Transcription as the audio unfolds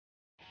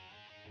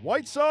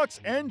White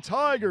Sox and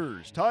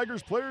Tigers.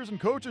 Tigers players and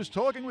coaches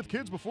talking with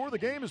kids before the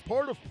game as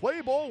part of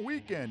Play Ball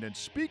Weekend. And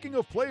speaking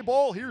of play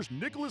ball, here's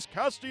Nicholas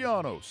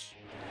Castellanos.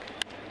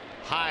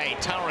 High,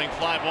 towering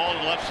fly ball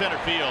to left center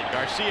field.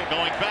 Garcia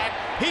going back.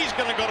 He's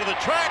going to go to the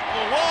track,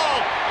 the wall.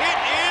 It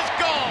is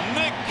gone.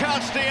 Nick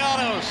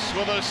Castellanos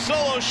with a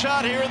solo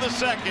shot here in the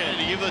second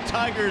to give the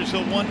Tigers a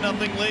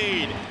 1-0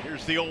 lead.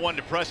 Here's the 0-1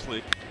 to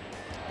Presley.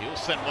 He'll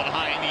send one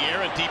high in the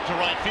air and deep to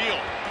right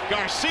field.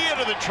 Garcia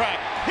to the track.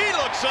 He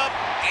looks up.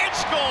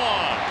 It's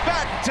gone.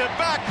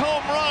 Back-to-back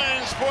home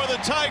runs for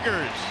the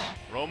Tigers.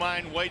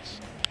 Romine waits.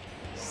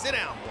 Sit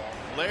down ball.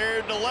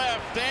 Flared to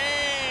left,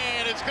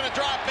 and it's going to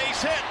drop,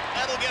 base hit.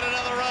 That'll get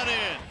another run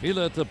in.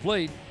 Avila at the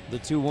plate, the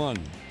 2-1.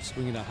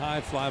 Swinging a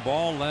high fly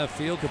ball, left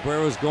field.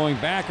 Cabrera's going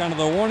back onto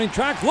the warning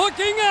track,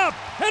 looking up,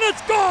 and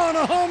it's gone,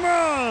 a home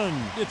run.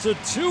 It's a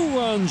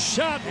 2-run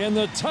shot, and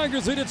the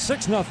Tigers lead it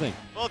 6-0.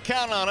 Well,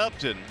 count on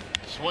Upton.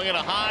 Swinging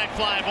a high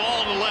fly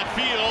ball to left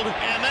field,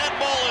 and that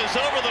ball is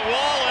over the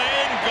wall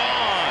and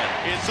gone.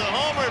 It's a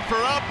homer for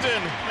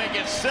Upton, make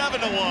it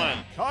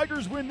 7-1.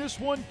 Tigers win this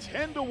one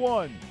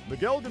 10-1.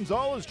 Miguel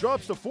Gonzalez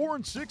drops to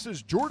 4-6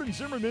 as Jordan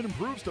Zimmerman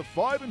improves to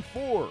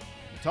 5-4.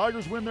 The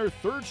Tigers win their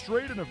third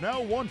straight and have now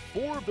won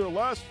 4 of their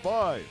last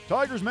 5.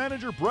 Tigers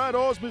manager Brad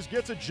Ausmus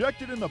gets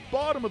ejected in the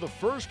bottom of the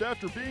first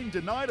after being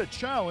denied a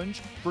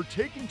challenge for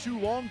taking too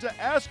long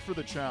to ask for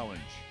the challenge.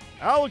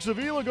 Alex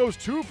Avila goes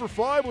 2 for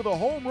 5 with a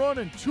home run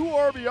and 2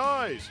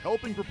 RBIs,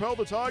 helping propel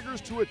the Tigers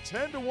to a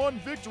 10-1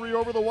 victory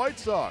over the White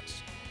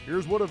Sox.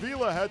 Here's what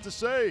Avila had to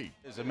say.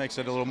 It makes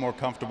it a little more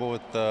comfortable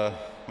with the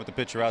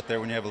pitcher out there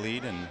when you have a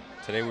lead, and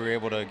today we were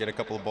able to get a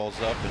couple of balls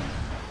up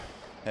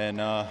and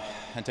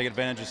take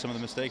advantage of some of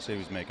the mistakes that he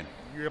was making.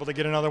 You were able to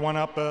get another one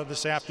up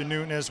this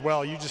afternoon as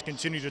well. You just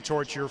continue to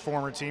torch your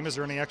former team. Is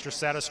there any extra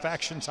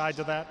satisfaction tied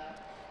to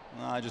that?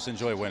 No, I just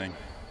enjoy winning.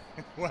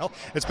 Well,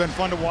 it's been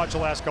fun to watch the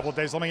last couple of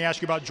days. Let me ask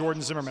you about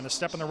Jordan Zimmerman. A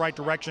step in the right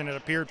direction, it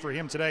appeared for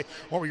him today.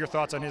 What were your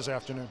thoughts on his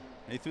afternoon?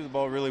 He threw the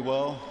ball really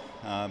well.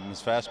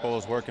 His fastball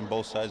was working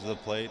both sides of the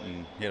plate,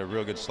 and he had a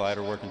real good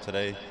slider working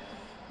today.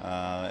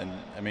 And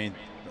I mean,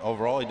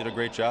 overall, he did a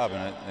great job in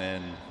it.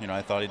 And you know,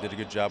 I thought he did a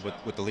good job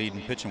with the lead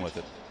and pitching with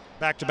it.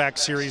 Back-to-back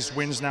series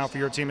wins now for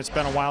your team. It's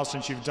been a while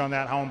since you've done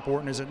that. How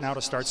important is it now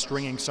to start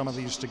stringing some of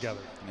these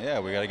together? Yeah,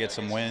 we got to get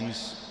some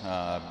wins,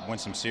 win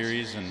some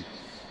series, and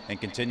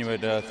continue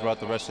it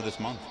throughout the rest of this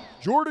month.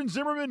 Jordan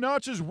Zimmerman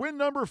notches win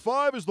number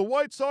 5 as the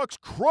White Sox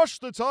crush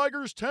the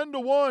Tigers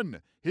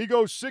 10-1. He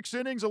goes 6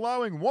 innings,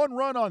 allowing 1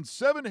 run on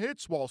 7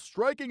 hits while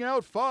striking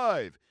out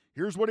 5.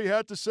 Here's what he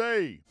had to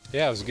say.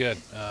 Yeah, it was good.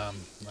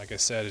 Like I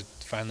said, it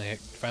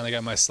finally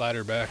got my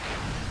slider back.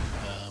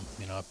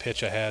 You know, a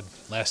pitch I had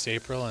last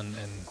April, and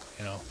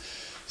you know,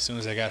 as soon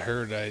as I got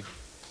hurt, I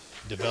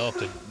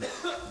developed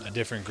a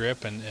different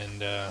grip,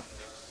 and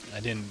I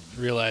didn't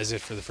realize it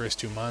for the first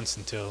 2 months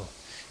until,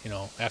 you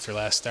know, after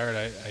last start,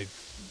 I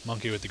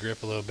monkeyed with the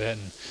grip a little bit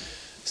and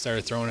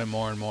started throwing it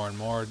more and more and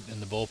more in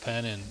the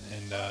bullpen, and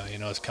you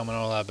know, it's coming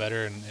out a lot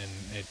better, and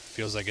it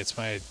feels like it's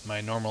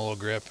my normal little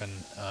grip, and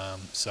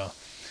so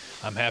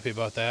I'm happy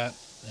about that.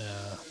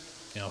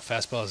 You know,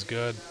 fastball is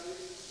good,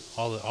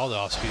 all the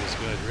off speed is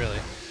good, really.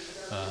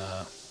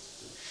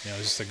 You know,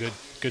 just a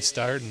good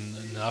start, and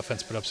the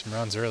offense put up some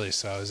runs early,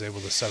 so I was able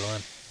to settle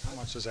in. How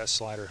much does that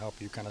slider help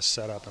you kind of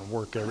set up and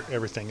work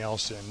everything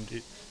else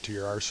to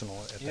your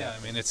arsenal at that? Yeah,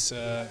 I mean, it's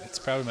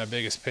probably my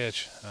biggest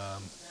pitch.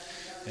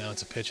 You know,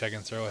 it's a pitch I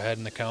can throw ahead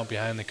in the count,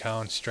 behind the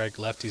count, strike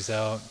lefties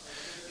out.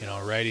 You know,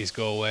 righties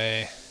go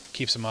away,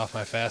 keeps them off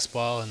my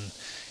fastball, and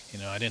you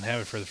know, I didn't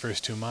have it for the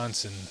first 2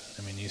 months, and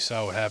I mean, you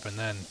saw what happened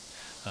then.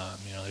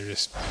 You know,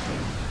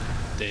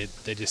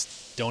 they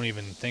just don't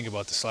even think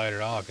about the slider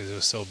at all because it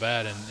was so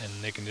bad, and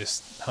they can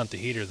just hunt the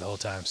heater the whole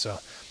time. So,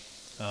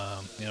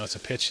 you know, it's a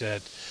pitch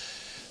that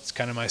it's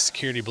kind of my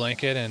security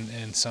blanket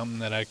and something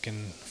that I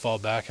can fall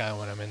back on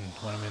when I'm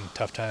in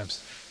tough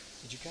times.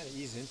 Did you kind of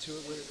ease into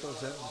it when it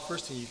goes that? The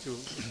first thing you threw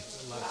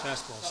a lot of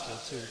fastballs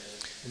still too,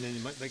 and then you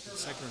might make the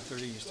second or third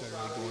inning you started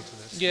really going to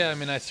this. Yeah, I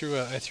mean, I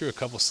threw a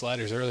couple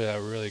sliders earlier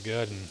that were really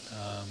good, and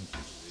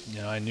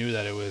you know, I knew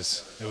that it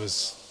was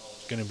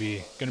going to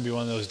be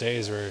one of those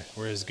days where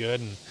it's good,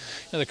 and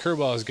you know, the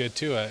curveball is good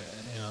too.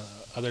 You know,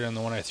 other than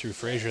the one I threw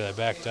Frazier that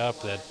backed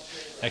up, that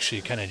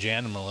actually kind of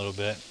jammed him a little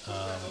bit.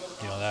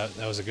 You know,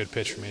 that was a good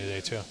pitch for me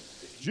today too.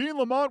 Gene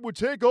Lemont would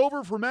take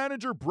over for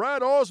manager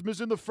Brad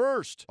Ausmus in the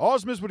first.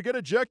 Ausmus would get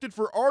ejected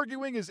for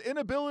arguing his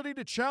inability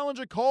to challenge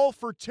a call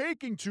for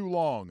taking too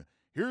long.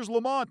 Here's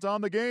Lemont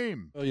on the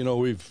game. Well, you know,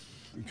 we've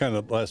kind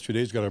of the last 2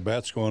 days got our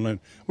bats going, and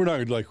we're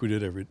not like we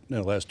did every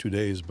last 2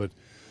 days, but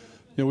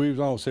you know, I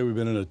don't say we've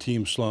been in a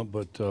team slump,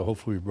 but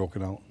hopefully we've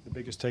broken out. The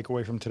biggest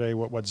takeaway from today,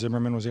 what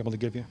Zimmerman was able to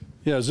give you?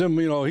 Yeah, Zim,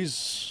 you know,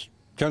 he's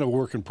kind of a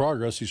work in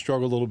progress. He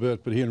struggled a little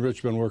bit, but he and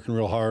Rich have been working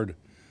real hard.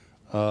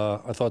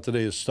 I thought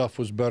today his stuff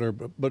was better,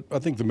 but I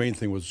think the main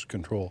thing was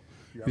control.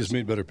 He just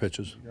made better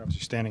pitches. You're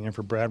obviously standing in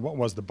for Brad. What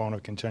was the bone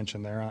of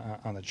contention there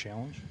on the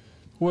challenge?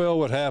 Well,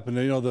 what happened,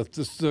 you know,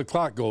 the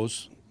clock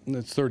goes, and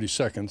it's 30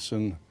 seconds,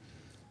 and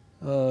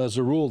as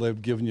a rule,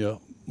 they've given you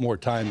more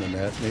time than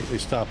that. They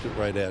stopped it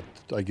right at,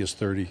 I guess,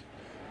 30,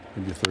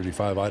 maybe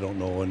 35. I don't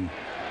know. And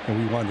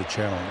we wanted to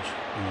challenge.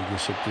 And I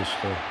guess it just,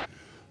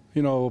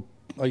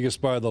 I guess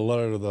by the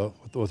letter of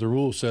what the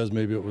rule says,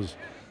 maybe it was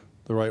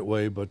the right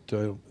way. But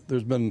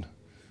there's been,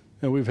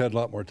 we've had a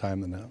lot more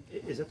time than that.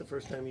 Is that the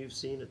first time you've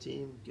seen a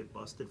team get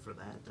busted for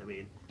that? I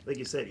mean, like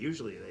you said,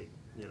 usually they,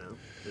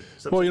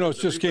 Well, it's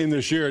just came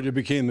this year. It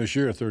became this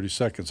year 30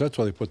 seconds. That's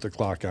why they put the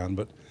clock on.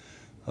 But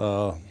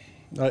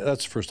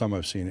that's the first time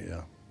I've seen it,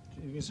 yeah.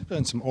 Has there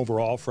been some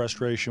overall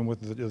frustration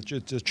with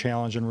the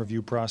challenge and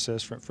review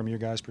process from your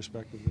guys'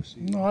 perspective this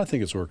season? No, I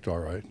think it's worked all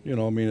right. I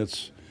mean,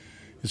 it's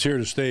here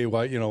to stay.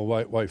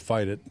 Why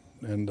fight it?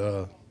 And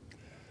I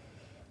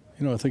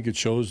think it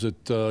shows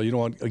that you don't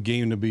want a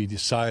game to be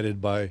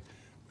decided by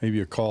maybe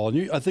a call.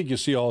 And I think you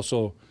see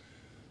also,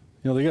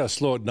 they got to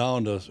slow it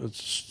down to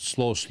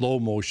slow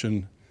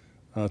motion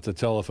to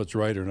tell if it's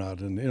right or not.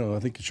 And I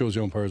think it shows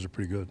the umpires are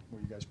pretty good. Were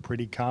you guys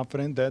pretty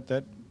confident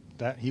that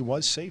he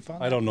was safe on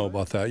that? I don't know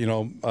about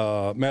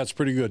that. Matt's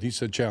pretty good. He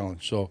said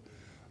challenge. So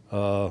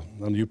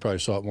you probably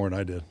saw it more than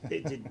I did.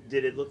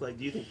 Did it look like,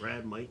 do you think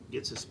Brad might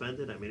get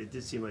suspended? I mean, it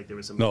did seem like there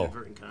was some No,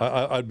 inadvertent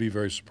contact. I'd be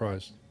very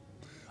surprised.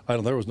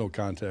 There was no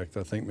contact.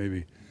 I think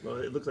maybe. Well,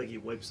 it looked like he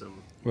wiped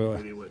some, well,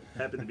 maybe what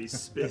happened to be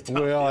spit.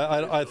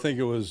 Well, I think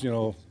it was,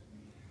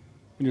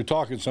 when you're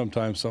talking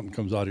sometimes something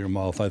comes out of your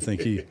mouth. I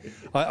think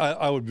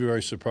I would be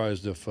very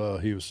surprised if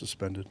he was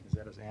suspended. Is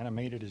that as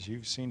animated as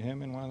you've seen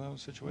him in one of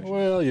those situations?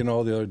 Well,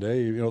 the other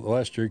day, the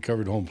last year he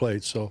covered home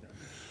plate. So,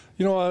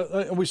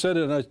 we said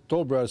it, and I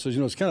told Brad, I said,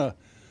 it's kind of,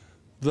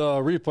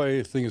 the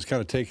replay thing is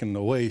kind of taken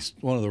away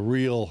one of the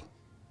real,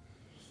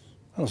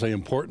 I don't say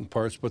important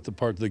parts, but the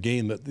part of the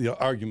game that the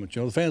arguments,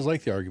 the fans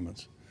like the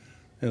arguments.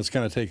 And it's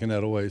kind of taken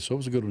that away. So it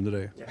was a good one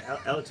today. Yeah,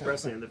 Alex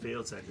Presley in the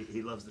field said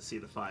he loves to see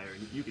the fire,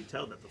 and you could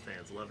tell that the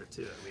fans love it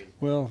too. I mean,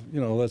 well,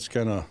 that's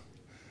kind of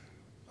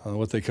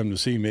what they come to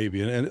see,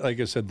 maybe. And like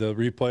I said, the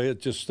replay,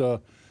 it just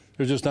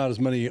there's just not as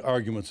many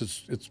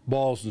arguments. It's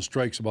balls and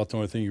strikes about the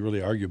only thing you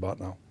really argue about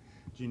now.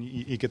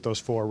 You get those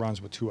 4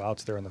 runs with 2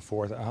 outs there in the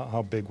 4th.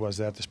 How big was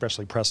that,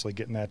 especially Presley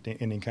getting that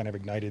inning kind of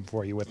ignited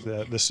for you with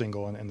the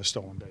single and the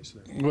stolen base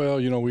there? Well,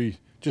 we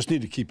just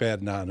need to keep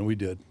adding on, and we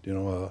did. We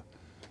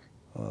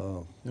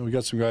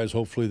got some guys,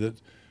 hopefully, that,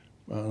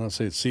 I'm not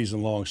saying it's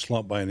season-long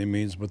slump by any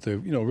means, but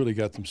they've, really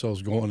got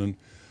themselves going. And,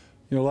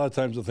 a lot of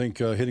times I think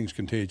hitting's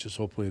contagious.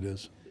 Hopefully it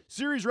is.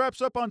 Series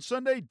wraps up on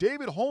Sunday.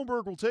 David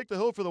Holmberg will take the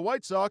hill for the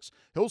White Sox.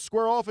 He'll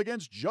square off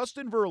against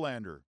Justin Verlander.